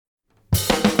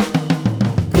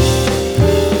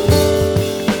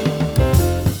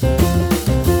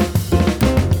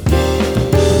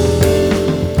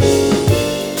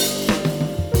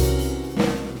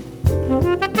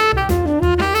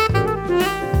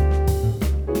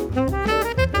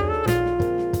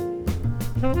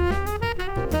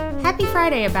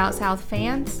Friday, About South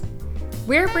fans.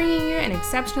 We're bringing you an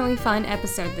exceptionally fun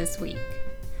episode this week.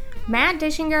 Matt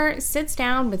Dischinger sits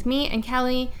down with me and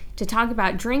Kelly to talk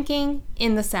about drinking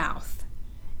in the South.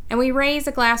 And we raise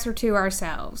a glass or two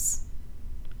ourselves.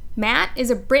 Matt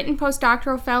is a Britain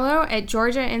postdoctoral fellow at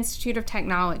Georgia Institute of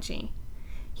Technology.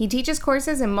 He teaches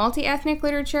courses in multi-ethnic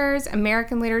literatures,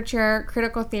 American literature,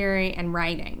 critical theory, and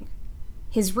writing.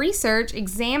 His research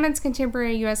examines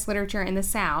contemporary U.S. literature in the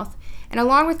South, and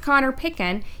along with Connor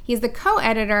Picken, he is the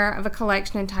co-editor of a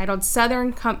collection entitled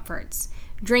Southern Comforts,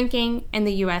 Drinking in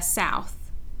the U.S. South.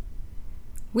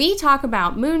 We talk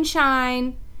about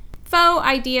moonshine, faux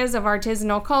ideas of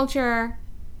artisanal culture,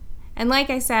 and like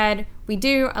I said, we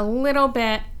do a little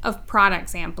bit of product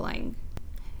sampling.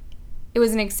 It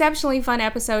was an exceptionally fun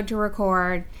episode to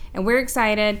record, and we're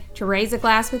excited to raise a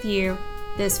glass with you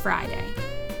this Friday.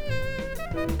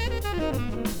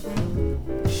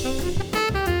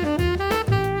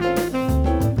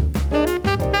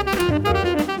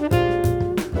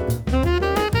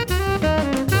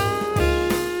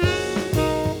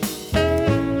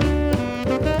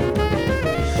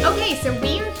 Okay, so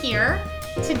we are here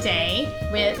today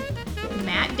with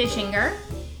Matt Dischinger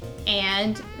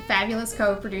and fabulous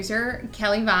co-producer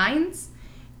Kelly Vines.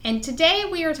 And today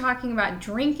we are talking about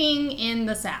drinking in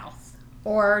the South,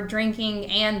 or drinking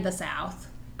and the South.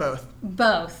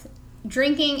 Both.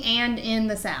 Drinking and in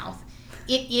the South.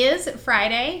 It is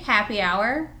Friday, happy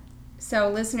hour, so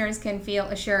listeners can feel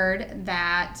assured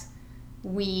that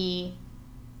we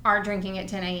are drinking at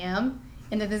 10 a.m.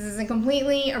 and that this is a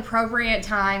completely appropriate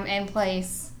time and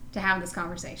place to have this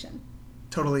conversation.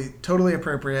 Totally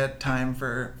appropriate time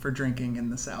for drinking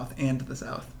in the South and the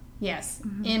South. Yes,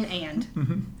 in and.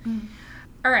 Mm-hmm.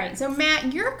 All right, so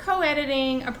Matt, you're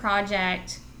co-editing a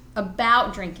project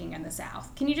about drinking in the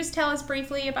South. Can you just tell us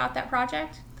briefly about that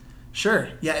project? Sure.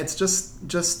 Yeah, it's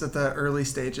just at the early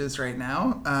stages right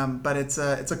now, but it's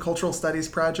a cultural studies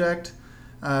project.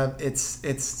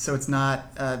 It's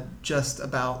not just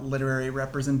about literary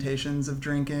representations of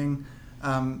drinking.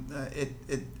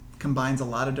 It combines a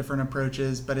lot of different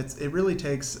approaches, but it really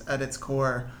takes at its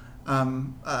core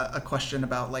a question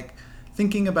about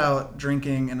thinking about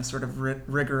drinking in a sort of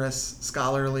rigorous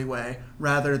scholarly way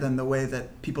rather than the way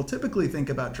that people typically think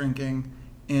about drinking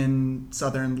in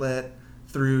Southern lit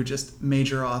through just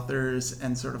major authors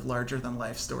and sort of larger than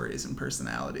life stories and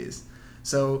personalities.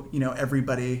 So,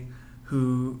 everybody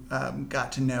who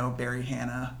got to know Barry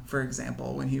Hannah, for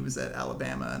example, when he was at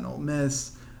Alabama and Ole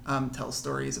Miss, tells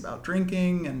stories about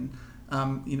drinking, and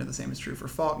the same is true for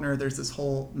Faulkner. There's this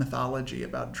whole mythology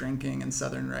about drinking in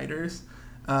Southern writers,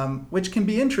 which can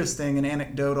be interesting and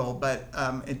anecdotal, but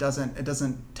it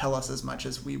doesn't tell us as much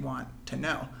as we want to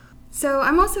know. So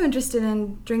I'm also interested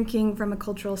in drinking from a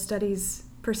cultural studies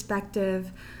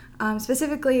perspective.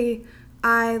 Specifically,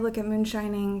 I look at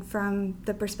moonshining from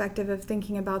the perspective of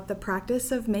thinking about the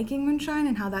practice of making moonshine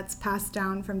and how that's passed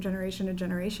down from generation to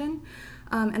generation.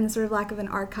 And the sort of lack of an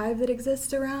archive that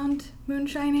exists around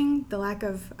moonshining, the lack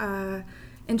of written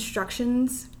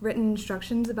instructions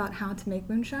about how to make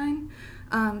moonshine.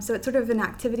 So it's sort of an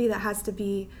activity that has to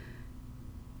be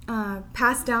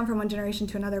passed down from one generation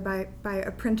to another by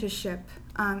apprenticeship,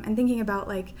 and thinking about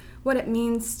what it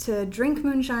means to drink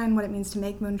moonshine, what it means to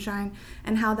make moonshine,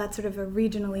 and how that's sort of a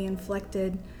regionally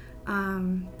inflected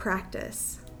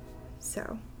practice.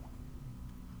 So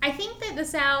I think that the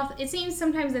South, it seems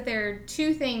sometimes that there are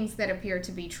two things that appear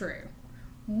to be true.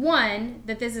 One,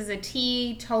 that this is a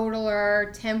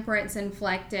teetotaler,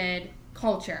 temperance-inflected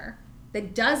culture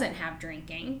that doesn't have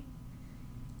drinking.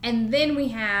 And then we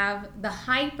have the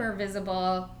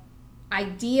hyper-visible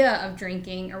idea of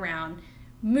drinking around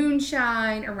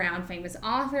moonshine, around famous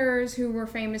authors who were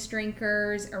famous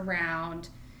drinkers, around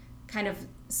kind of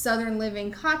Southern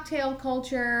living cocktail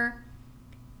culture.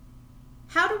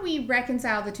 How do we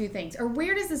reconcile the two things? Or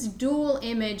where does this dual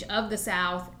image of the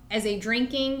South as a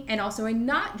drinking and also a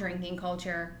not drinking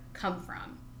culture come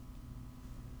from?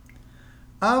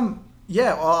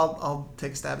 Yeah, well, I'll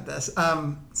take a stab at this. I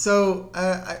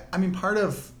mean, part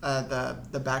of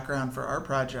the background for our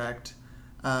project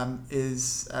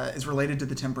is related to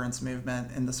the temperance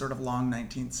movement in the sort of long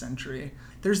 19th century.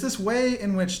 There's this way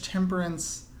in which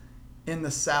temperance in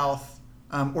the South,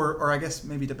 or I guess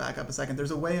maybe to back up a second,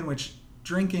 there's a way in which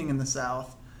drinking in the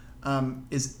South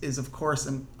is of course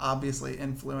and obviously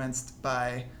influenced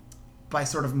by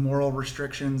sort of moral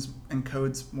restrictions and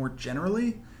codes more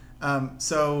generally.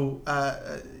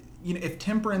 If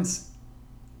temperance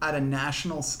at a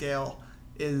national scale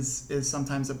is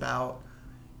sometimes about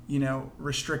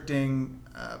restricting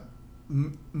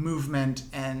movement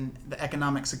and the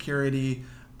economic security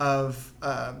of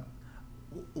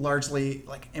largely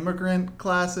like immigrant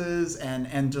classes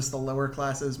and just the lower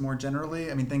classes more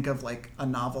generally. I mean, think of like a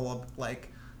novel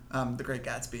like The Great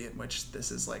Gatsby, in which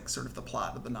this is like sort of the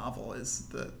plot of the novel, is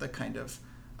the kind of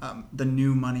the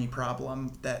new money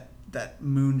problem that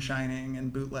moonshining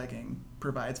and bootlegging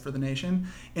provides for the nation.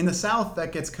 In the South,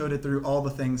 that gets coded through all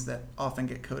the things that often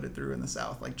get coded through in the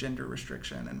South, like gender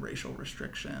restriction and racial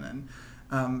restriction,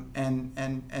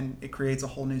 and it creates a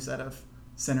whole new set of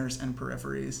centers and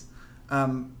peripheries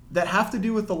that have to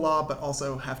do with the law, but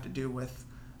also have to do with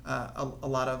a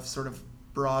lot of sort of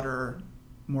broader,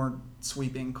 more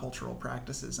sweeping cultural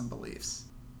practices and beliefs.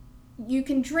 You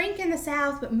can drink in the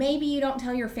South, but maybe you don't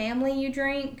tell your family you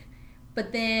drink,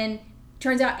 but then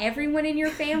turns out everyone in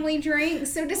your family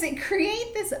drinks. So does it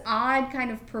create this odd kind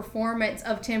of performance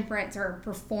of temperance or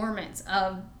performance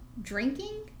of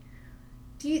drinking?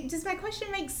 Does my question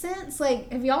make sense?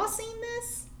 Like, have y'all seen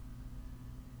this?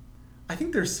 I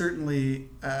think there's certainly,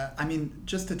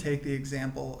 just to take the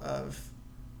example of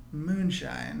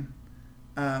moonshine,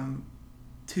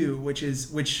 too, which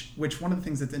one of the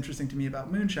things that's interesting to me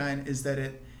about moonshine is that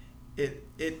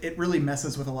it really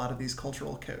messes with a lot of these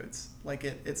cultural codes. Like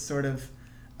it sort of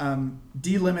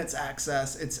delimits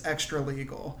access. It's extra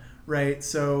legal, right?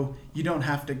 So you don't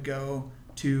have to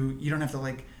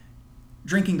like,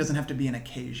 drinking doesn't have to be an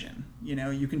occasion.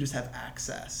 You can just have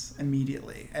access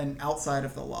immediately and outside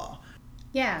of the law.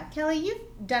 Yeah, Kelly,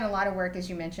 you've done a lot of work, as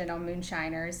you mentioned, on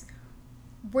moonshiners.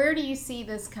 Where do you see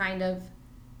this kind of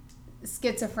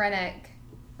schizophrenic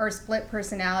or split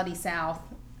personality South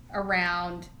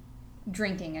around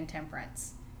drinking and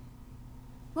temperance?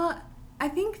 Well, I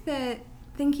think that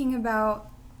thinking about,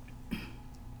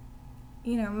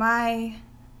 the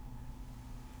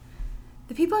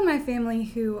people in my family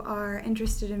who are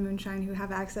interested in moonshine, who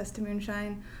have access to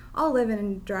moonshine, all live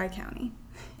in Dry County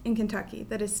in Kentucky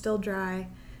that is still dry,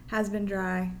 has been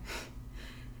dry.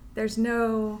 There's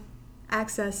no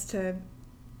access to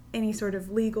any sort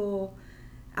of legal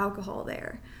alcohol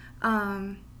there.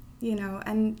 And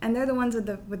they're the ones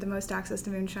with the most access to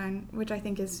moonshine, which I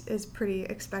think is pretty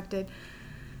expected.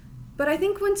 But I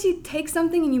think once you take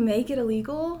something and you make it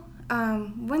illegal,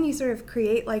 when you sort of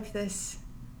create like this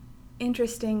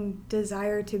interesting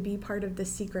desire to be part of the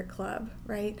secret club,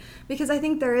 right? Because I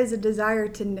think there is a desire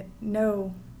to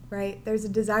know, right? There's a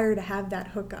desire to have that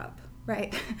hookup,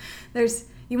 right?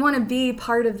 You want to be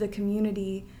part of the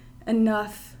community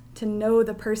enough to know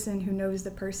the person who knows the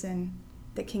person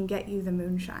that can get you the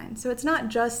moonshine. So it's not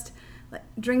just like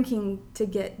drinking to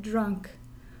get drunk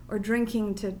or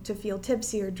drinking to feel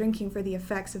tipsy or drinking for the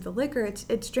effects of the liquor.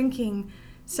 It's drinking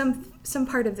some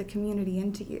part of the community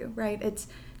into you, right? It's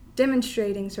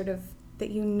demonstrating sort of that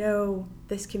you know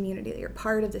this community, that you're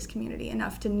part of this community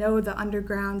enough to know the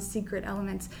underground secret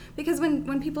elements. Because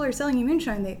when people are selling you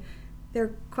moonshine,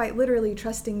 they're quite literally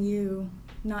trusting you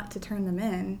not to turn them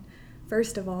in,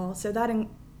 first of all. So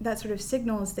that sort of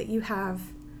signals that you have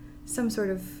some sort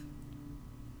of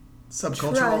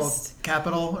subcultural trust.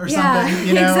 Capital or Yeah, something,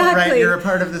 exactly. Right? You're a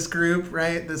part of this group,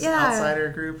 right? This outsider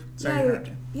group.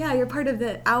 Sorry, you're part of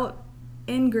the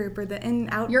in group or the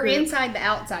in-out You're group. inside the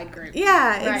outside group.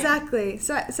 Yeah, right. Exactly.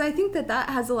 So I think that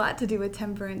has a lot to do with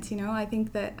temperance, I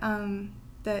think that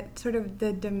that sort of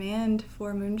the demand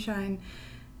for moonshine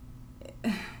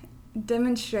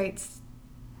demonstrates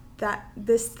that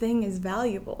this thing is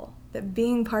valuable, that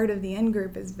being part of the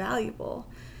in-group is valuable,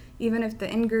 even if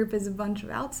the in-group is a bunch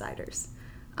of outsiders.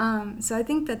 So I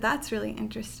think that's really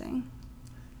interesting.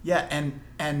 Yeah,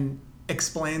 and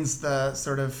explains the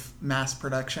sort of mass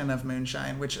production of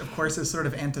moonshine, which of course is sort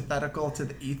of antithetical to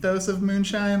the ethos of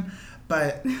moonshine.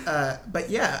 But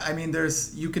yeah, I mean,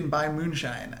 you can buy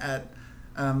moonshine at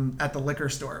the liquor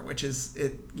store, which is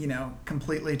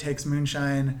completely takes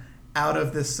moonshine out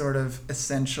of this sort of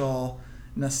essential,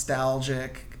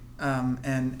 nostalgic,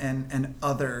 and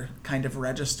other kind of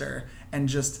register, and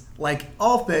just like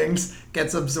all things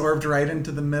gets absorbed right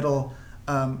into the middle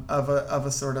of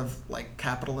a sort of like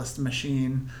capitalist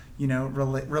machine,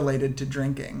 related to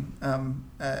drinking.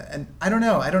 And I don't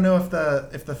know if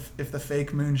the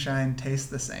fake moonshine tastes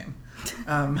the same.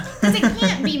 Because it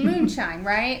can't be moonshine,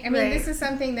 right? I mean, Right. This is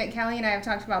something that Kelly and I have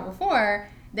talked about before,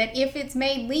 that if it's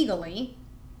made legally,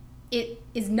 it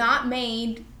is not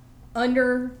made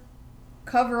under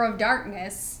cover of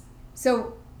darkness.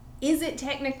 So is it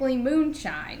technically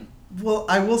moonshine? Well,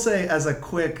 I will say, as a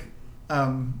quick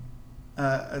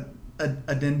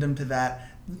addendum to that,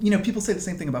 people say the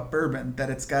same thing about bourbon, that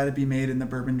it's got to be made in the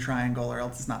bourbon triangle or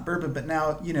else it's not bourbon. But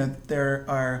now, there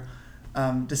are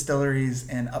distilleries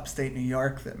in upstate New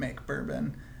York that make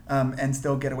bourbon and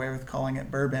still get away with calling it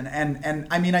bourbon. And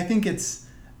I mean, I think it's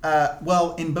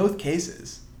Well, in both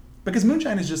cases, because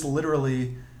moonshine is just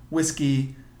literally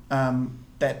whiskey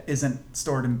that isn't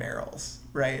stored in barrels,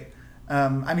 right?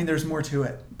 I mean, there's more to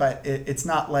it, but it's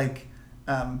not like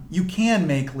you can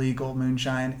make legal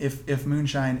moonshine if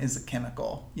moonshine is a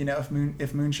chemical. You know,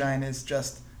 if moonshine is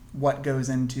just what goes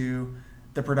into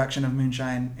the production of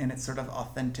moonshine in its sort of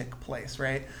authentic place,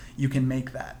 right? You can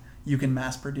make that. You can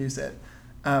mass produce it.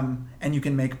 And you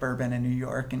can make bourbon in New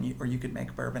York, or you could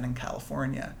make bourbon in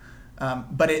California.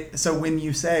 So when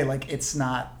you say like it's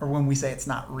not, or when we say it's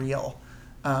not real,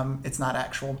 it's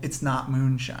not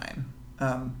moonshine.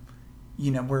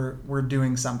 We're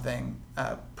doing something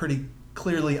pretty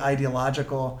clearly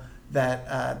ideological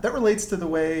that relates to the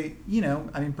way,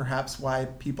 perhaps why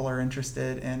people are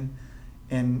interested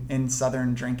in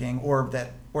Southern drinking, or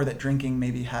that drinking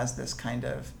maybe has this kind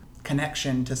of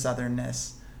connection to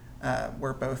Southernness,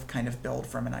 where both kind of build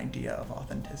from an idea of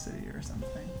authenticity or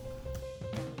something.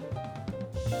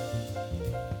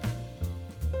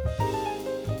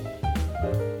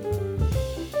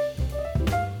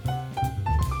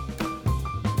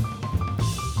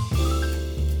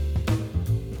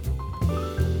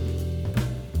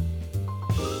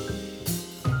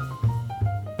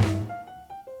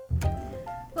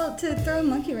 Well, to throw a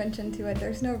monkey wrench into it,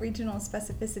 there's no regional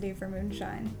specificity for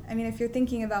moonshine. I mean, if you're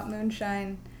thinking about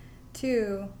moonshine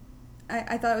too,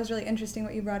 I thought it was really interesting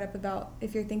what you brought up about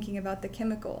if you're thinking about the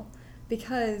chemical,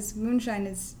 because moonshine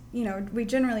is, we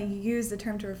generally use the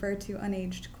term to refer to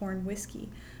unaged corn whiskey,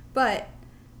 but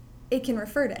it can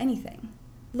refer to anything.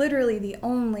 Literally the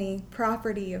only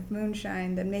property of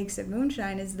moonshine that makes it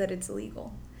moonshine is that it's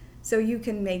legal. So you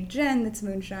can make gin that's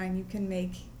moonshine, you can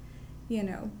make,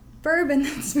 bourbon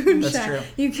that's moonshine, That's true.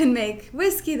 You can make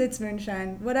whiskey that's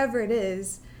moonshine, whatever it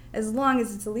is, as long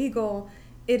as it's illegal,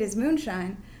 it is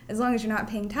moonshine. As long as you're not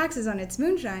paying taxes on it, it's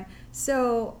moonshine.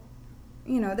 So,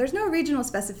 there's no regional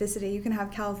specificity. You can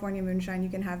have California moonshine, you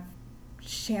can have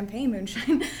champagne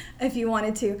moonshine if you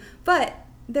wanted to, but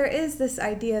there is this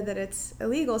idea that it's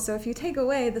illegal. So if you take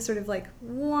away the sort of like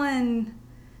one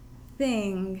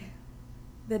thing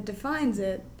that defines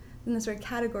it, then the sort of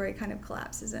category kind of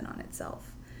collapses in on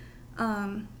itself.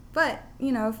 But,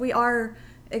 if we are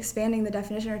expanding the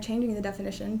definition or changing the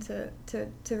definition to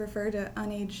refer to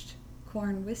unaged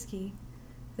corn whiskey,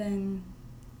 then,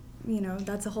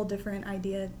 that's a whole different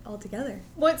idea altogether.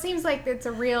 Well, it seems like it's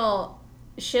a real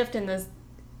shift in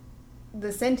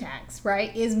the syntax,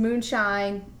 right? Is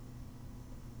moonshine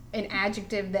an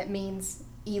adjective that means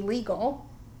illegal,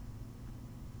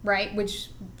 right? Which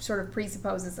sort of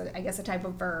presupposes, I guess, a type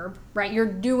of verb, right?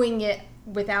 You're doing it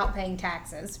without paying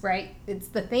taxes, right? It's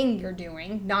the thing you're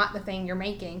doing, not the thing you're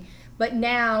making. But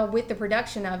now with the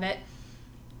production of it,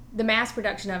 the mass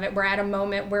production of it, we're at a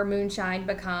moment where moonshine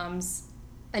becomes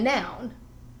a noun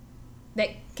that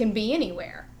can be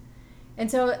anywhere.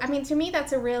 And so, I mean, to me,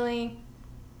 that's it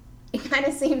kind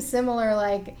of seems similar,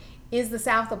 like, is the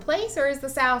South a place, or is the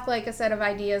South like a set of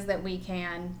ideas that we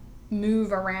can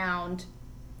move around?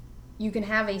 You can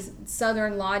have a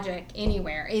Southern logic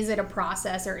anywhere. Is it a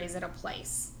process or is it a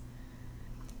place?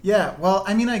 Yeah, well,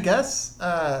 I mean, I guess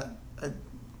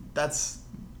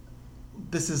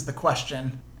this is the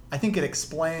question. I think it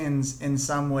explains in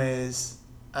some ways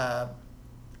a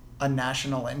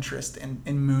national interest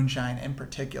in moonshine in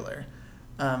particular.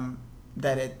 While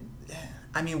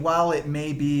it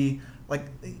may be, like,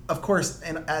 of course,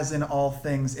 and as in all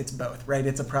things, it's both, right?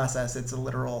 It's a process, it's a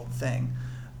literal thing.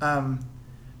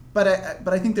 But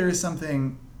I think there is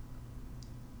something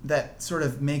that sort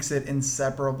of makes it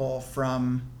inseparable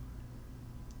from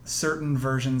certain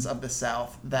versions of the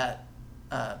South that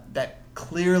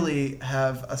clearly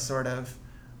have a sort of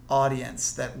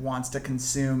audience that wants to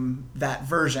consume that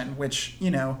version, which,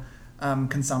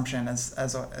 consumption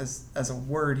as a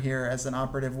word here, as an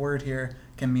operative word here,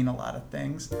 can mean a lot of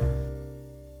things.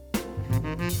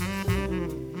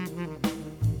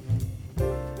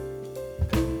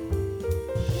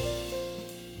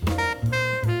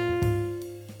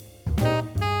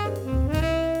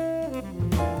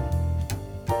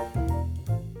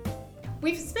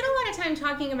 We've spent a lot of time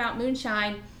talking about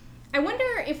moonshine. I wonder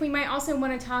if we might also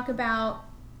want to talk about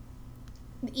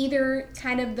either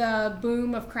kind of the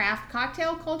boom of craft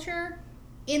cocktail culture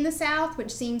in the South,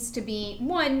 which seems to be,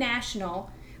 one,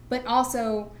 national, but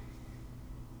also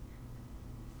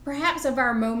perhaps of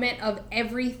our moment of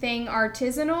everything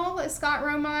artisanal, as Scott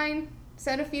Romine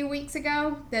said a few weeks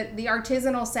ago, that the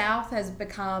artisanal South has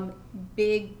become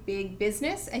big, big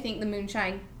business. I think the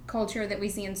moonshine culture that we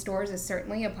see in stores is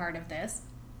certainly a part of this.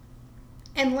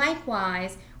 And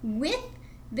likewise, with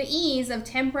the ease of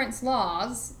temperance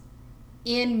laws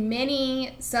in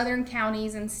many southern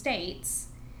counties and states,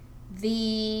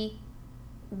 the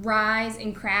rise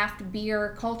in craft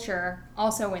beer culture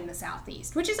also in the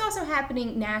Southeast, which is also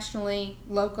happening nationally,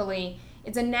 locally.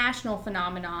 It's a national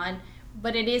phenomenon,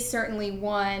 but it is certainly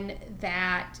one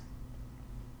that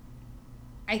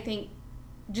I think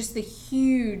just the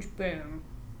huge boom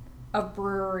of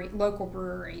local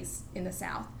breweries in the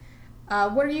South.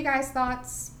 What are you guys'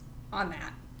 thoughts on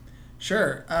that?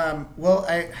 Sure. Well,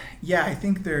 I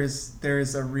think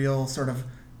there's a real sort of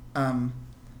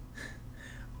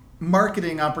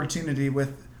marketing opportunity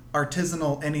with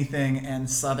artisanal anything and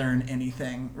southern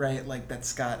anything, right? Like that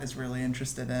Scott is really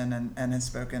interested in and has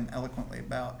spoken eloquently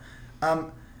about.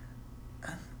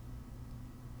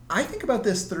 I think about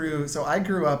this so I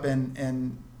grew up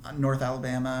in North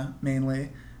Alabama mainly,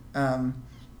 and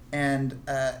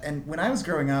when I was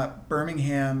growing up,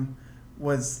 Birmingham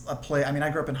was a place. I mean, I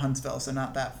grew up in Huntsville, so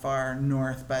not that far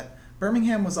north, but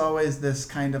Birmingham was always this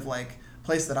kind of like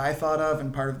place that I thought of,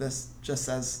 and part of this just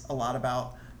says a lot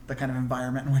about the kind of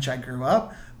environment in which I grew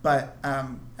up. But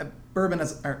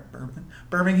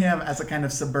Birmingham as a kind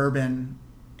of suburban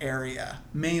area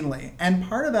mainly, and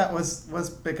part of that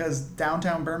was because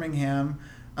downtown Birmingham,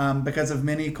 because of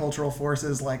many cultural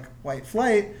forces like white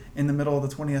flight in the middle of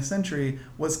the 20th century,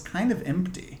 was kind of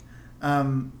empty,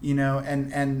 and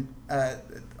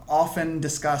often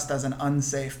discussed as an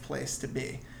unsafe place to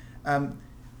be.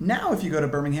 Now, if you go to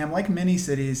Birmingham, like many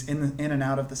cities in and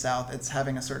out of the South, it's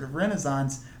having a sort of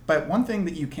renaissance. But one thing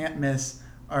that you can't miss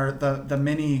are the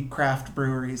many craft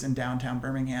breweries in downtown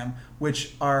Birmingham,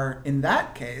 which are, in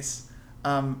that case,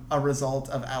 a result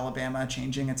of Alabama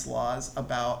changing its laws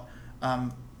about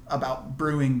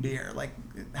brewing beer, like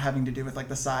having to do with like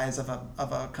the size of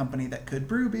a company that could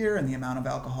brew beer and the amount of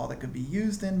alcohol that could be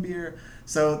used in beer.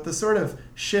 So the sort of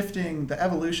the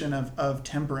evolution of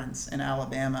temperance in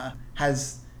Alabama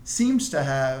seems to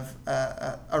have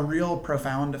a real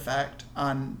profound effect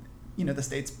on the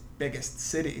state's biggest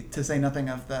city, to say nothing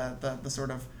of the sort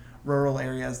of rural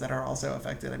areas that are also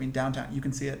affected. I mean, downtown, you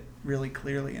can see it really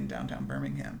clearly in downtown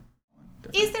Birmingham.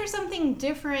 Is there something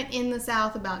different in the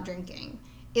South about drinking?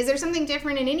 Is there something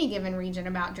different in any given region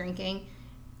about drinking?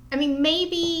 I mean,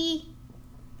 maybe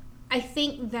I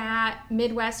think that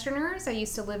Midwesterners, I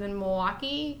used to live in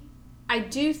Milwaukee, I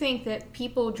do think that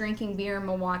people drinking beer in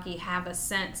Milwaukee have a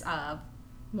sense of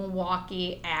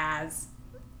Milwaukee as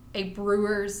a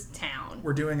brewer's town.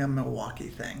 We're doing a Milwaukee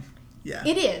thing. Yeah.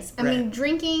 It is. I Right. mean,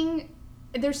 drinking,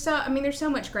 there's so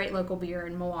much great local beer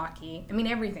in Milwaukee. I mean,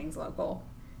 everything's local.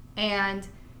 And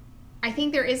I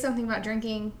think there is something about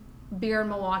drinking beer in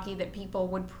Milwaukee that people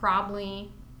would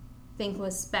probably think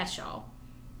was special.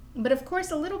 But of course,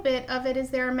 a little bit of it is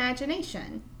their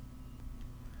imagination.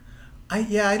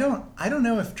 I don't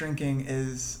know if drinking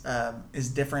is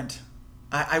different.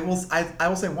 I will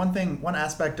say one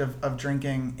aspect of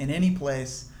drinking in any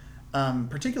place,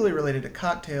 particularly related to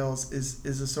cocktails,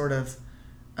 is a sort of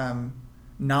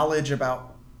knowledge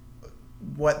about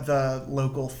what the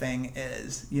local thing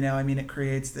is. I mean, it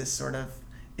creates this sort of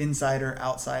insider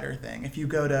outsider thing. If you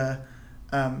go to,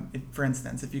 for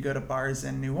instance, if you go to bars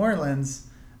in New Orleans,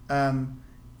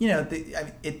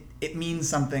 it means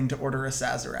something to order a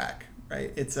Sazerac,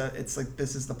 right? It's like,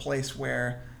 this is the place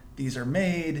where these are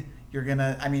made.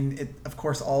 Of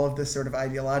course, all of this sort of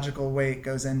ideological weight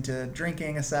goes into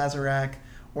drinking a Sazerac,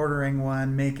 ordering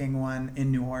one, making one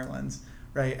in New Orleans,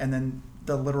 right? And then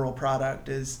the literal product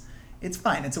it's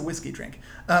fine. It's a whiskey drink.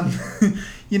 I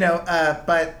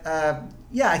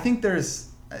think there's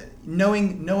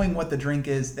knowing what the drink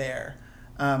is there,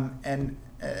 and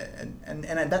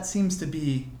that seems to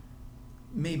be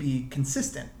maybe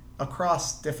consistent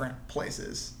across different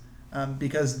places,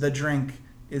 because the drink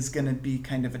is going to be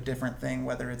kind of a different thing,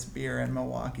 whether it's beer in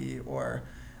Milwaukee or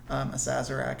a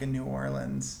Sazerac in New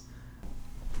Orleans.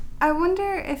 I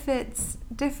wonder if it's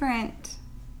different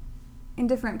in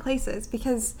different places,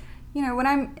 because when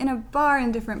I'm in a bar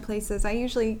in different places, I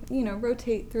usually,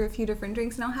 rotate through a few different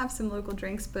drinks, and I'll have some local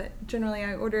drinks, but generally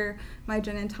I order my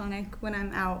gin and tonic when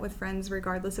I'm out with friends,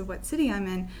 regardless of what city I'm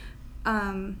in.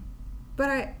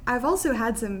 But I've also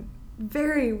had some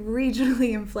very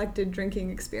regionally inflected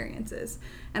drinking experiences.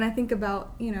 And I think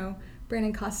about,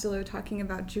 Brandon Costello talking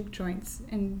about juke joints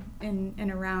in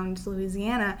and around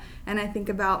Louisiana, and I think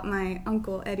about my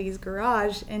Uncle Eddie's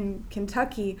garage in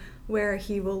Kentucky, where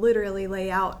he will literally lay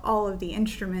out all of the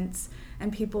instruments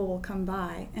and people will come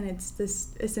by, and it's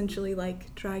this essentially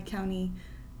like Dry County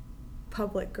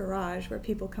public garage where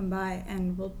people come by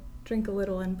and will drink a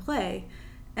little and play.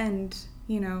 And,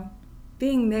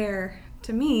 being there,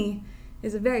 to me,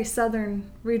 is a very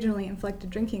southern, regionally inflected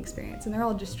drinking experience, and they're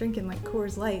all just drinking like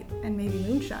Coors Light and maybe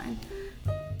moonshine.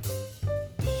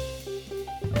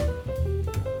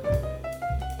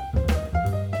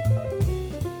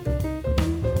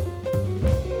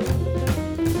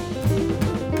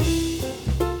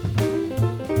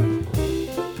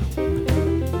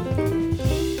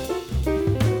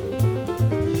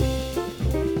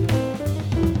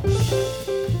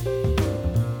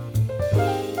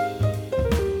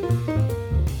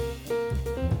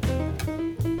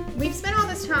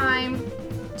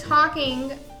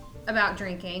 about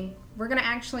drinking. We're going to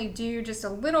actually do just a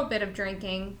little bit of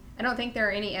drinking. I don't think there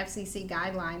are any FCC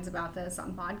guidelines about this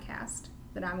on podcast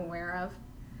that I'm aware of.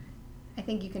 I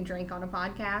think you can drink on a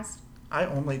podcast. I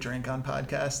only drink on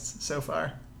podcasts so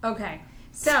far. Okay.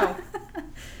 So,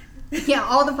 yeah,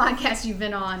 all the podcasts you've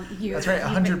been on, That's right,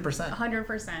 100%.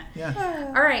 100%.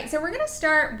 Yeah. All right, so we're going to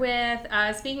start with,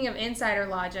 speaking of insider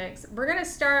logics, we're going to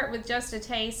start with just a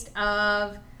taste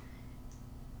of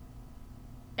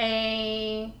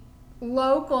a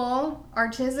local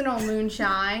artisanal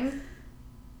moonshine.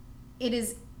 It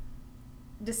is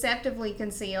deceptively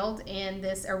concealed in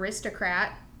this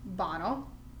Aristocrat bottle.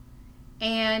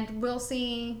 And we'll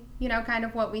see, kind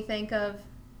of what we think of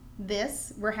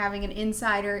this. We're having an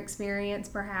insider experience,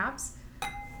 perhaps.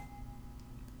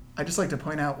 I'd just like to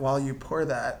point out while you pour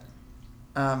that,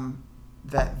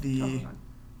 that the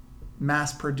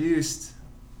mass-produced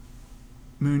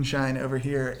moonshine over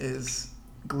here is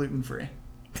gluten-free.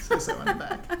 So on the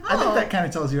back. I think that kind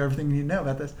of tells you everything you need to know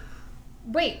about this.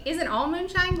 Wait, isn't all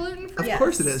moonshine gluten-free? Of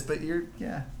course it is, but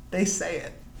they say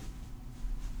it.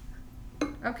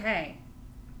 Okay.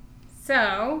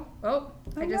 So,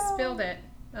 I just spilled it.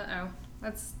 Uh-oh.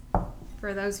 That's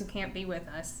for those who can't be with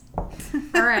us.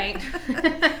 All right.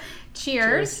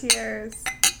 Cheers. Cheers.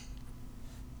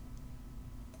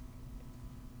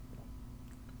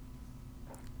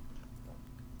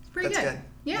 It's pretty That's good. good.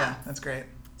 Yeah. That's great.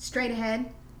 Straight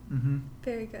ahead. Mm-hmm.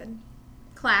 Very good.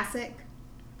 Classic.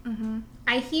 Mm-hmm.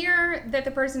 I hear that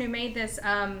the person who made this,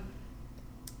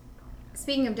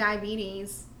 speaking of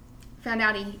diabetes, found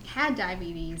out he had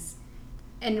diabetes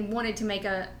and wanted to make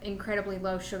a incredibly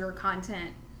low sugar content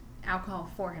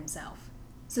alcohol for himself.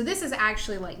 So this is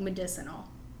actually like medicinal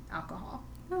alcohol.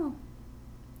 Oh.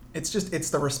 It's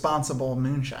the responsible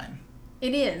moonshine.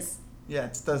 It is. Yeah,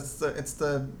 it's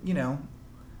the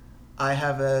I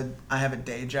have a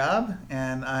day job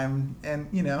and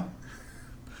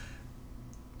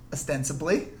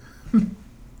ostensibly.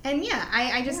 And yeah,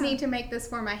 I just need to make this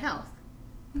for my health.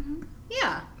 Mm-hmm.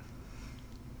 Yeah.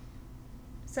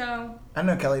 So I don't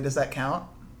know, Kelly, does that count?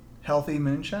 Healthy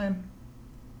moonshine?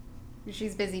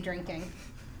 she's busy drinking.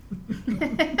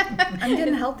 I'm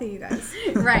getting healthy, you guys.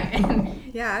 Right.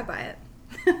 Yeah, I buy it.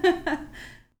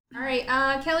 All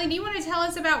right, Kelly, do you want to tell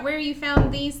us about where you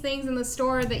found these things in the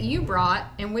store that you brought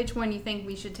and which one you think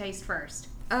we should taste first?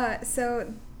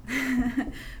 So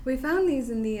we found these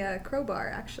in the Crowbar,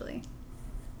 actually.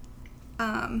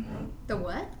 The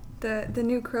what? The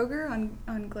new Kroger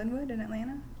on Glenwood in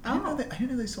Atlanta. I didn't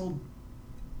know they sold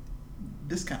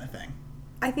this kind of thing.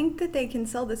 I think that they can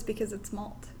sell this because it's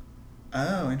malt.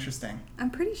 Oh, interesting.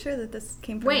 I'm pretty sure that this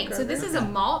came from Wait, Kroger. so this is a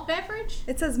malt beverage?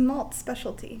 It says malt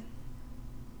specialty.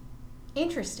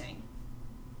 Interesting.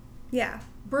 Yeah.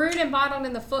 Brewed and bottled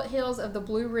in the foothills of the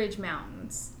Blue Ridge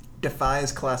Mountains.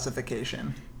 Defies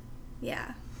classification.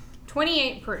 Yeah.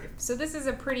 28 proof. So this is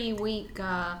a pretty weak...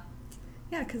 Yeah,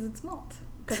 because it's malt.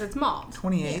 Because it's malt.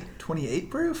 28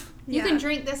 proof? You Yeah. can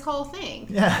drink this whole thing.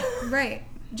 Yeah. Right.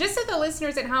 Just so the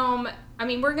listeners at home, I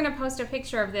mean, we're going to post a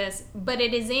picture of this, but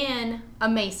it is in a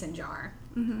mason jar.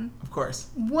 Mm-hmm. Of course.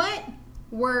 What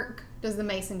work does the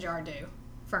mason jar do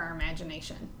for our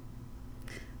imagination?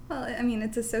 Well, I mean,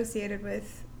 it's associated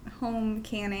with home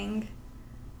canning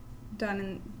done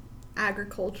in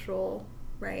agricultural,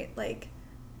 right? Like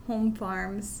home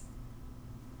farms,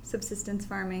 subsistence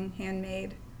farming,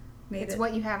 handmade. It's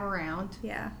what you have around.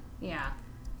 Yeah. Yeah.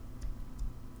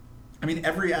 I mean,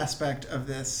 every aspect of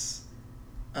this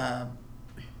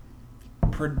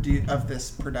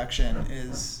production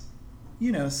is,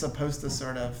 supposed to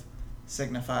sort of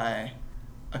signify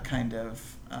a kind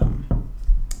of,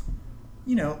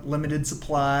 limited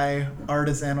supply,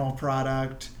 artisanal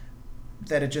product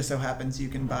that it just so happens you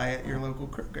can buy at your local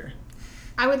Kroger.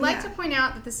 I would like to point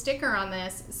out that the sticker on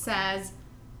this says,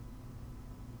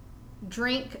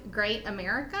 "Drink Great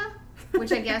America,"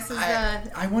 which I guess is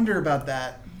I wonder about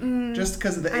that. Just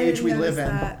because of the age we live in.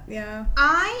 That. Yeah.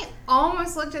 I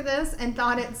almost looked at this and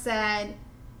thought it said,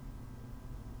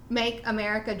 "Make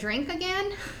America Drink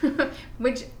Again,"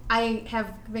 which I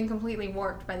have been completely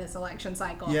warped by this election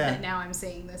cycle. Yeah. That now I'm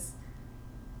seeing this,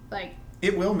 like...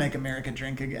 It will make America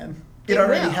drink again. It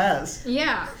already will. has.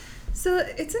 Yeah. So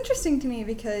it's interesting to me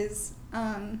because,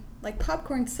 like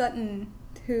Popcorn Sutton,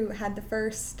 who had the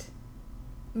first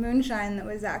moonshine that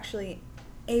was actually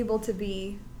able to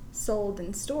be sold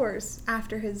in stores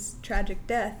after his tragic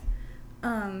death,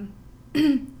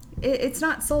 it's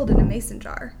not sold in a mason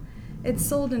jar. It's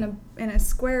sold in a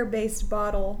square-based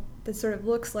bottle that sort of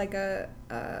looks like a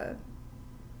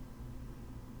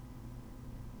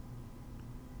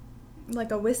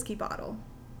whiskey bottle,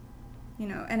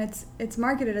 and it's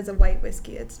marketed as a white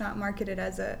whiskey. It's not marketed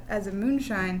as a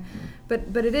moonshine, but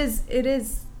it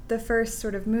is the first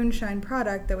sort of moonshine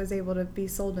product that was able to be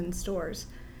sold in stores.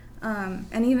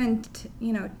 And even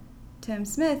Tim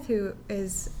Smith, who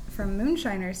is from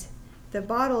Moonshiners, the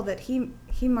bottle that he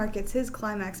markets his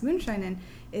Climax moonshine in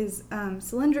is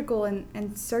cylindrical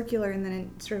and circular, and then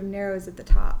it sort of narrows at the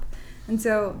top. And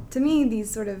so, to me, these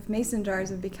sort of mason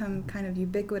jars have become kind of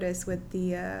ubiquitous with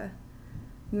the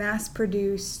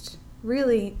mass-produced,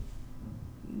 really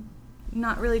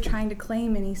not really trying to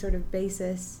claim any sort of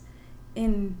basis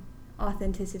in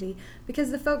authenticity,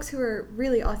 because the folks who are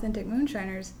really authentic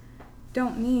moonshiners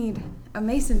don't need a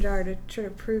mason jar to sort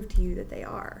of prove to you that they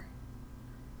are.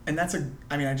 And I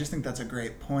just think that's a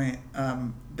great point,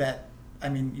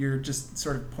 you're just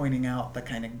sort of pointing out the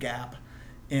kind of gap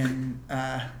in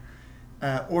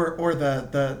or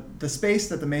the space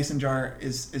that the mason jar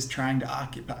is trying to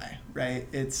occupy, right?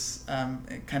 It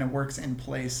kind of works in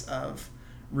place of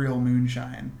real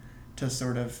moonshine to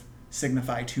sort of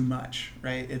signify too much,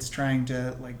 right? It's trying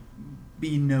to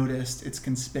be noticed. It's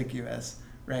conspicuous,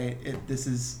 right? This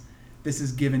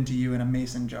is given to you in a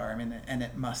mason jar, and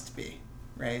it must be,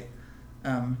 right?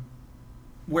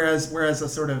 Whereas a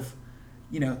sort of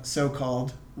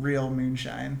so-called real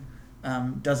moonshine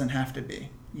doesn't have to be,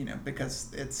 because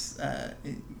it's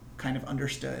kind of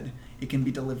understood. It can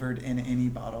be delivered in any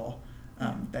bottle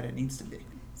that it needs to be.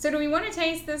 So do we want to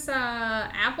taste this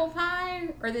apple pie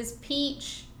or this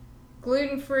peach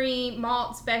gluten-free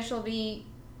malt specialty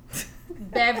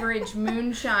beverage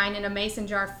moonshine in a mason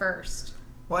jar first?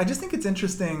 Well, I just think it's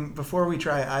interesting, before we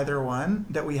try either one,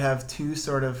 that we have two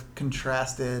sort of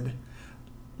contrasted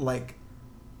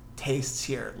tastes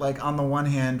here. On the one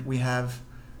hand, we have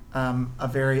a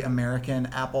very American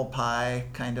apple pie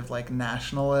kind of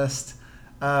nationalist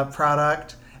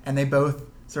product, and they both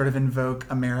sort of invoke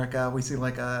America. We see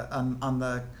on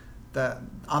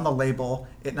the label,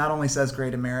 it not only says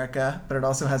Great America, but it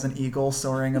also has an eagle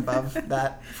soaring above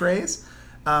that phrase.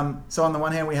 So on the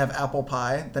one hand, we have apple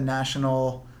pie,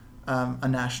 a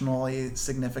nationally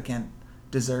significant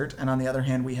dessert, and on the other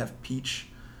hand, we have peach.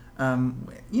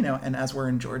 And as we're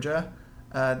in Georgia,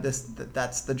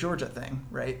 that's the Georgia thing,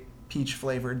 right? Peach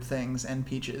flavored things and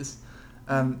peaches.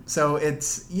 So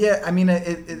it's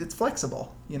it's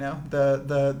flexible.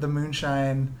 The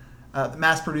moonshine, the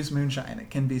mass-produced moonshine, it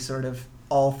can be sort of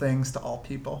all things to all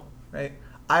people, right?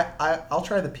 I'll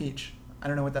try the peach. I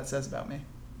don't know what that says about me.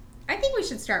 I think we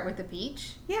should start with the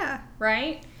peach. Yeah.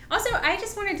 Right? Also, I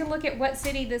just wanted to look at what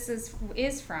city this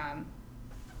is from.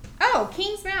 Oh,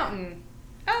 Kings Mountain.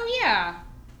 Oh, yeah.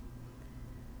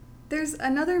 There's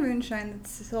another moonshine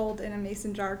that's sold in a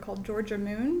mason jar called Georgia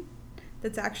Moon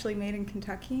that's actually made in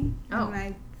Kentucky. Oh. And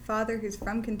my father, who's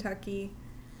from Kentucky,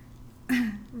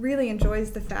 really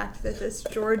enjoys the fact that this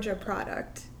Georgia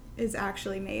product is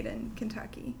actually made in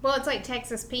Kentucky. Well, it's like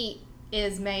Texas Pete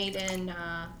is made in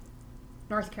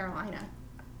North Carolina.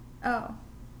 Oh,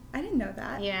 I didn't know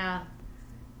that. Yeah.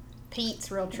 Pete's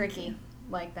real tricky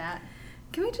like that.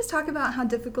 Can we just talk about how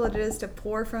difficult it is to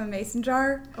pour from a mason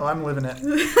jar? Oh, I'm living it.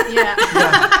 Yeah.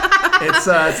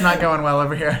 It's not going well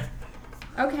over here.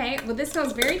 Okay, well this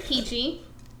smells very peachy.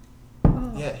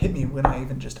 Oh. Yeah, it hit me when I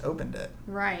even just opened it.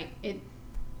 Right.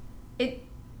 It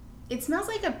smells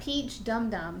like a peach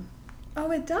dum-dum.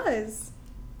 Oh, it does.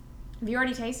 Have you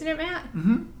already tasted it, Matt?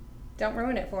 Mm-hmm. Don't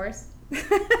ruin it for us.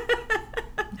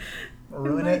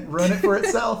 Ruin it for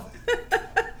itself.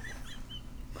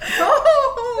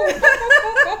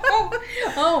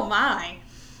 Oh my.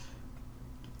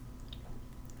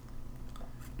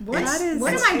 What am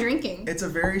I drinking? It's a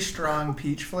very strong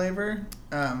peach flavor.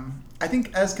 I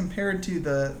think as compared to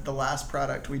the last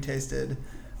product we tasted,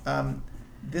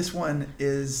 this one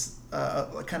is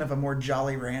kind of a more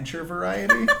Jolly Rancher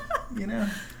variety,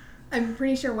 I'm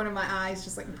pretty sure one of my eyes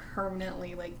just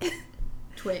permanently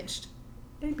twitched.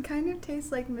 It kind of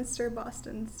tastes like Mr.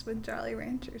 Boston's with Jolly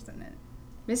Ranchers in it.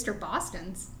 Mr.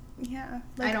 Boston's? Yeah.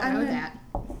 I don't know that.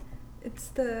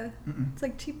 It's it's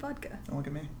like cheap vodka. Don't look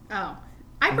at me. Oh.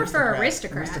 I prefer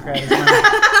Aristocrat. Aristocrat is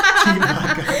cheap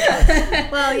vodka.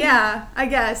 Well, yeah, I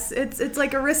guess. It's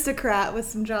like Aristocrat with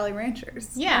some Jolly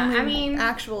Ranchers. Yeah, Only I mean...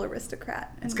 actual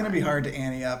Aristocrat. It's going to be hard to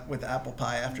ante up with apple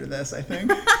pie after this, I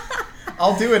think.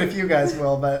 I'll do it if you guys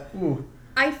will, but ooh.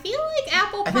 I feel like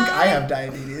apple pie... I think I have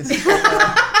diabetes. It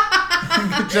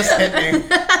just hit me.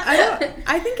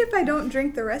 I think if I don't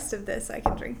drink the rest of this, I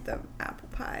can drink the apple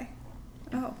pie.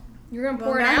 Oh. You're going to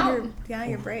pour it out?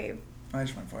 You're brave. I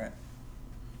just went for it.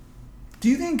 Do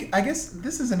you think? I guess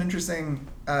this is an interesting.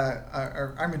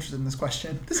 Or I'm interested in this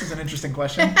question. This is an interesting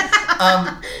question.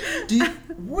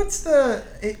 What's the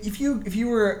if you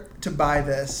were to buy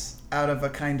this out of a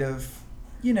kind of,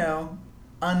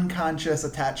 unconscious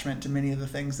attachment to many of the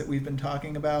things that we've been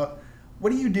talking about?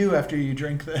 What do you do after you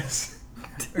drink this?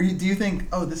 Or do you think,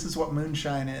 oh, this is what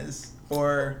moonshine is,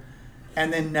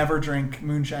 and then never drink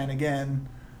moonshine again?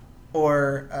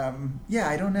 Or,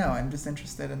 I don't know. I'm just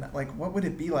interested in that. Like, what would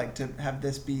it be like to have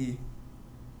this be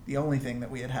the only thing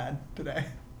that we had today?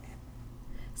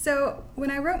 So when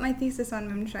I wrote my thesis on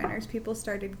moonshiners, people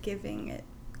started giving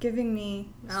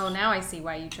me... Oh, now I see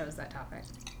why you chose that topic.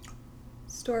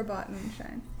 Store-bought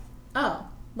moonshine. Oh.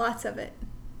 Lots of it.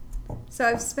 So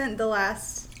I've spent the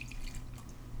last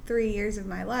 3 years of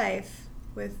my life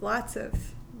with lots of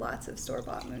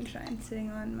store-bought moonshine sitting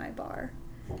on my bar.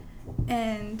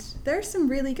 And there's some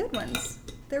really good ones.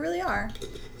 There really are.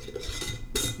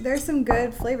 There's some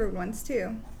good flavored ones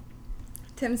too.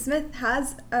 Tim Smith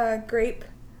has a grape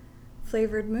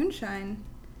flavored moonshine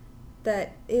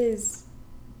that is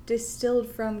distilled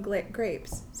from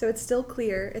grapes. So it's still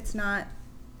clear. It's not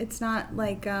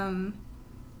like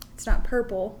it's not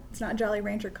purple. It's not Jolly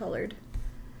Rancher colored.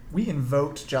 We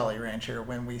invoked Jolly Rancher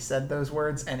when we said those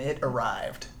words, and it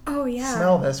arrived. Oh, yeah.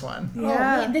 Smell this one. Yeah.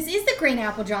 Oh, man. This is the green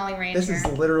apple Jolly Rancher. This is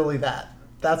literally that.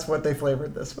 That's what they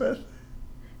flavored this with.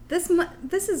 This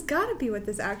has got to be what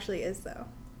this actually is, though.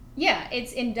 Yeah,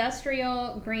 it's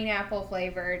industrial green apple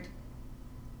flavored.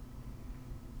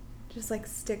 Just like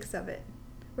sticks of it.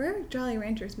 Where are Jolly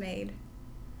Ranchers made?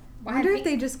 Well, I wonder if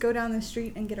they just go down the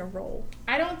street and get a roll.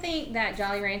 I don't think that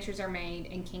Jolly Ranchers are made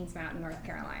in Kings Mountain, North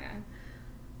Carolina.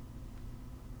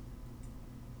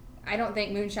 I don't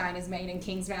think moonshine is made in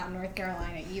Kings Mountain, North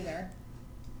Carolina either.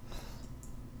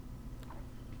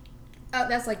 Oh,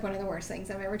 that's like one of the worst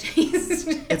things I've ever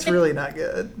tasted. It's really not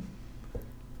good.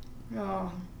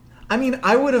 Oh. I mean,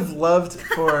 I would have loved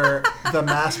for the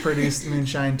mass-produced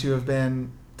moonshine to have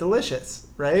been delicious,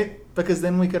 right? Because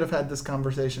then we could have had this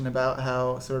conversation about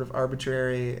how sort of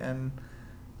arbitrary and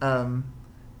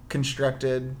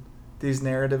constructed these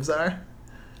narratives are.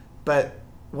 But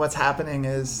what's happening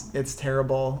is it's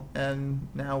terrible, and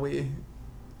now we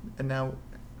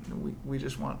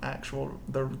just want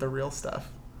the real stuff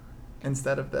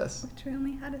instead of this. Which we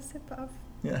only had a sip of.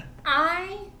 Yeah.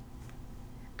 I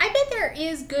bet there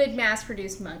is good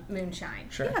mass-produced moonshine.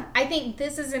 Sure. Yeah. I think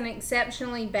this is an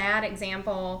exceptionally bad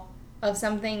example of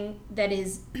something that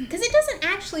is... Because it doesn't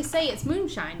actually say it's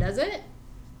moonshine, does it?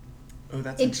 Oh,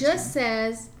 that's It just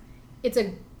says it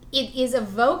is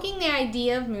evoking the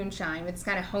idea of moonshine with this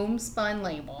kind of homespun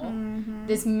label,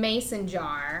 this mason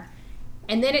jar,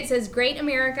 and then it says Great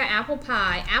America Apple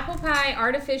Pie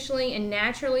artificially and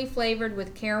naturally flavored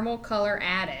with caramel color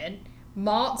added,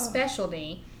 malt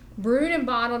specialty, brewed and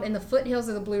bottled in the foothills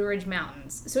of the Blue Ridge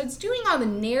Mountains. So it's doing all the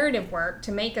narrative work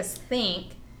to make us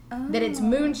think that it's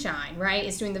moonshine, right?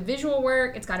 It's doing the visual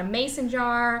work. It's got a mason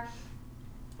jar.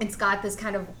 It's got this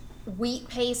kind of wheat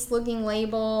paste looking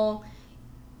label.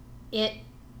 And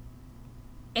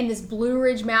this Blue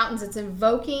Ridge Mountains, it's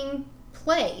evoking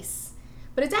place,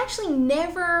 but it's actually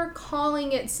never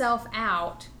calling itself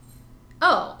out.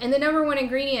 Oh, and the number one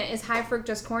ingredient is high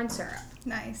fructose corn syrup.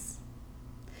 Nice.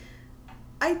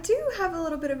 I do have a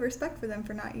little bit of respect for them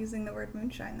for not using the word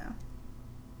moonshine, though.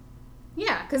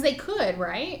 Yeah, because they could,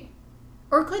 right?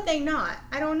 Or could they not?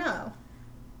 I don't know.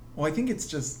 Well, I think it's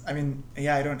just, I mean,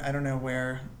 yeah, I don't know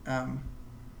where, I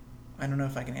don't know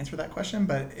if I can answer that question,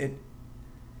 but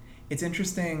it's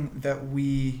interesting that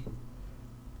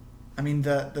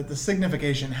the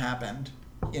signification happened,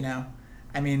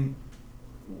 I mean,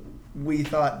 we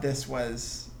thought this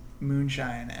was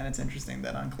moonshine, and it's interesting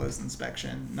that on close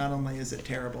inspection, not only is it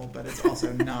terrible, but it's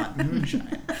also not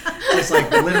moonshine. It's like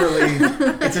literally,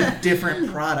 it's a different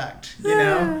product,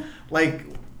 Like,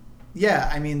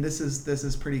 yeah, I mean, this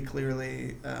is pretty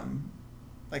clearly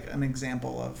like an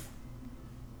example of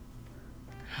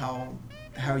how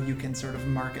you can sort of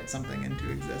market something into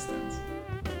existence.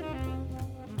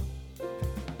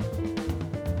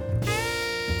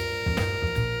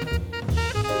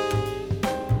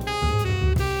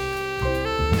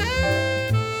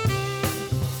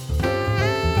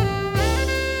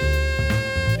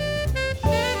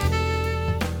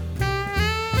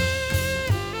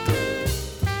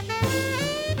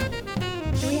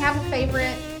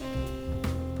 Favorite,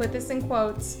 put this in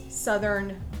quotes,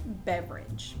 Southern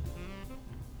beverage?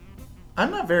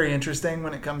 I'm not very interesting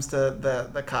when it comes to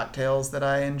the cocktails that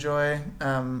I enjoy.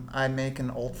 I make an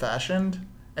old-fashioned.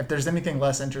 If there's anything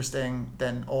less interesting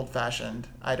than old-fashioned,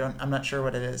 I'm not sure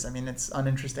what it is. I mean, it's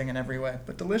uninteresting in every way,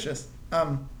 but delicious.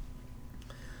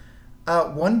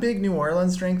 One big New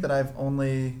Orleans drink that I've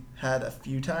only had a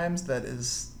few times that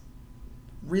is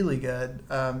really good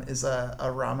is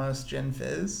a Ramos Gin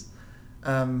Fizz.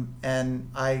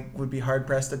 And I would be hard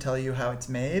pressed to tell you how it's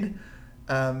made,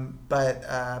 but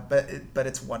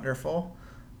it's wonderful.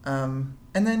 And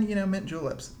then mint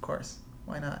juleps, of course.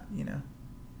 Why not?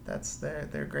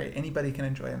 They're great. Anybody can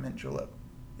enjoy a mint julep.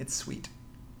 It's sweet.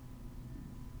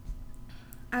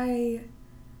 I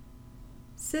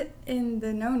sit in the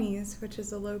Noni's, which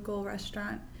is a local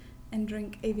restaurant, and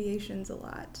drink Aviations a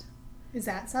lot. Is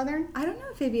that Southern? I don't know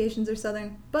if Aviations are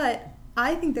Southern, but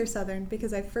I think they're Southern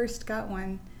because I first got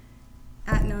one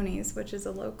at Noni's, which is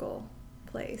a local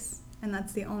place, and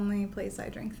that's the only place I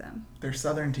drink them. They're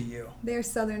Southern to you. They're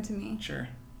Southern to me. Sure.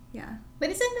 Yeah. But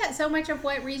isn't that so much of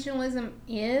what regionalism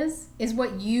is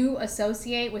what you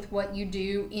associate with what you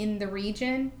do in the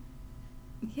region?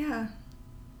 Yeah.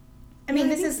 I mean,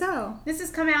 this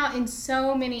has come out in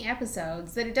so many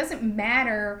episodes that it doesn't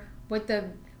matter what the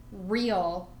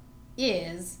real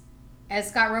is. As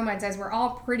Scott Romine says, we're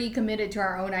all pretty committed to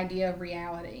our own idea of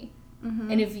reality.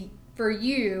 Mm-hmm. And for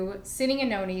you, sitting in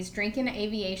Noni's, drinking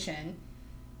Aviation,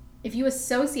 if you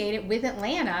associate it with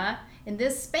Atlanta in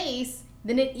this space,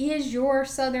 then it is your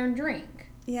Southern drink.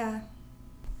 Yeah.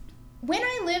 When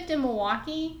I lived in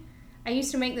Milwaukee, I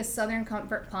used to make this Southern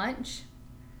Comfort Punch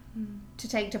to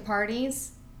take to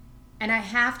parties. And I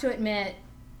have to admit,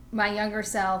 my younger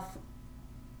self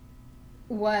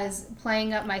was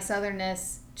playing up my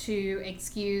Southernness to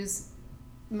excuse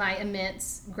my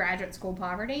immense graduate school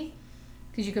poverty,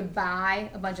 because you could buy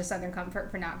a bunch of Southern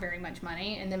Comfort for not very much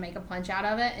money and then make a punch out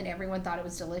of it, and everyone thought it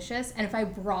was delicious. And if I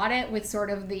brought it with sort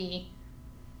of the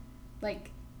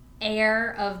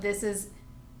air of this is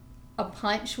a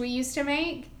punch we used to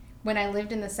make when I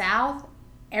lived in the South,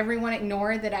 everyone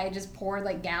ignored that I just poured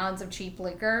gallons of cheap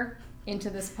liquor into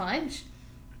this punch.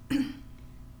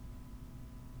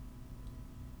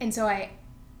 And so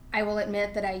I will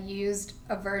admit that I used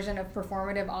a version of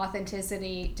performative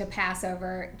authenticity to pass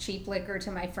over cheap liquor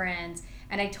to my friends.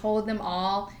 And I told them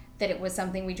all that it was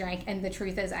something we drank. And the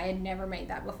truth is, I had never made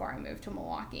that before I moved to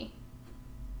Milwaukee.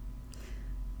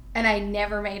 And I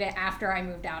never made it after I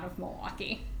moved out of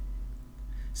Milwaukee.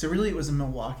 So really it was a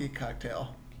Milwaukee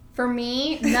cocktail. For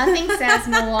me, nothing says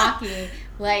Milwaukee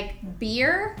like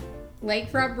beer,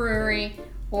 Lakefront Brewery,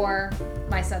 or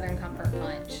my Southern Comfort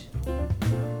Punch.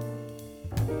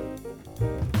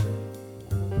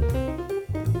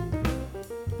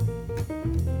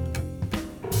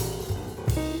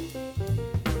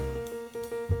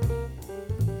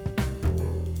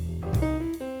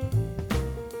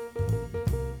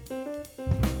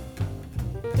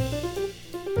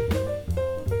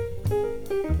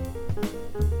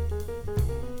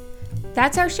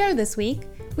 That's our show this week.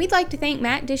 We'd like to thank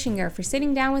Matt Dischinger for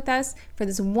sitting down with us for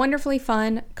this wonderfully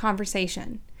fun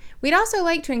conversation. We'd also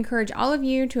like to encourage all of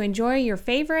you to enjoy your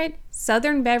favorite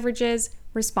Southern beverages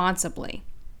responsibly.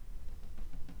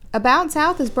 About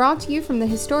South is brought to you from the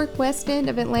historic West End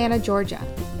of Atlanta, Georgia.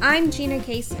 I'm Gina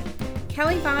Kaysen.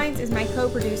 Kelly Vines is my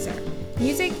co-producer.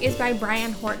 Music is by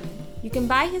Brian Horton. You can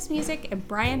buy his music at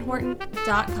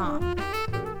brianhorton.com.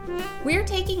 We're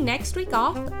taking next week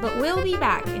off, but we'll be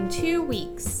back in 2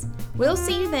 weeks. We'll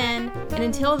see you then, and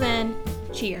until then,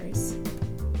 cheers.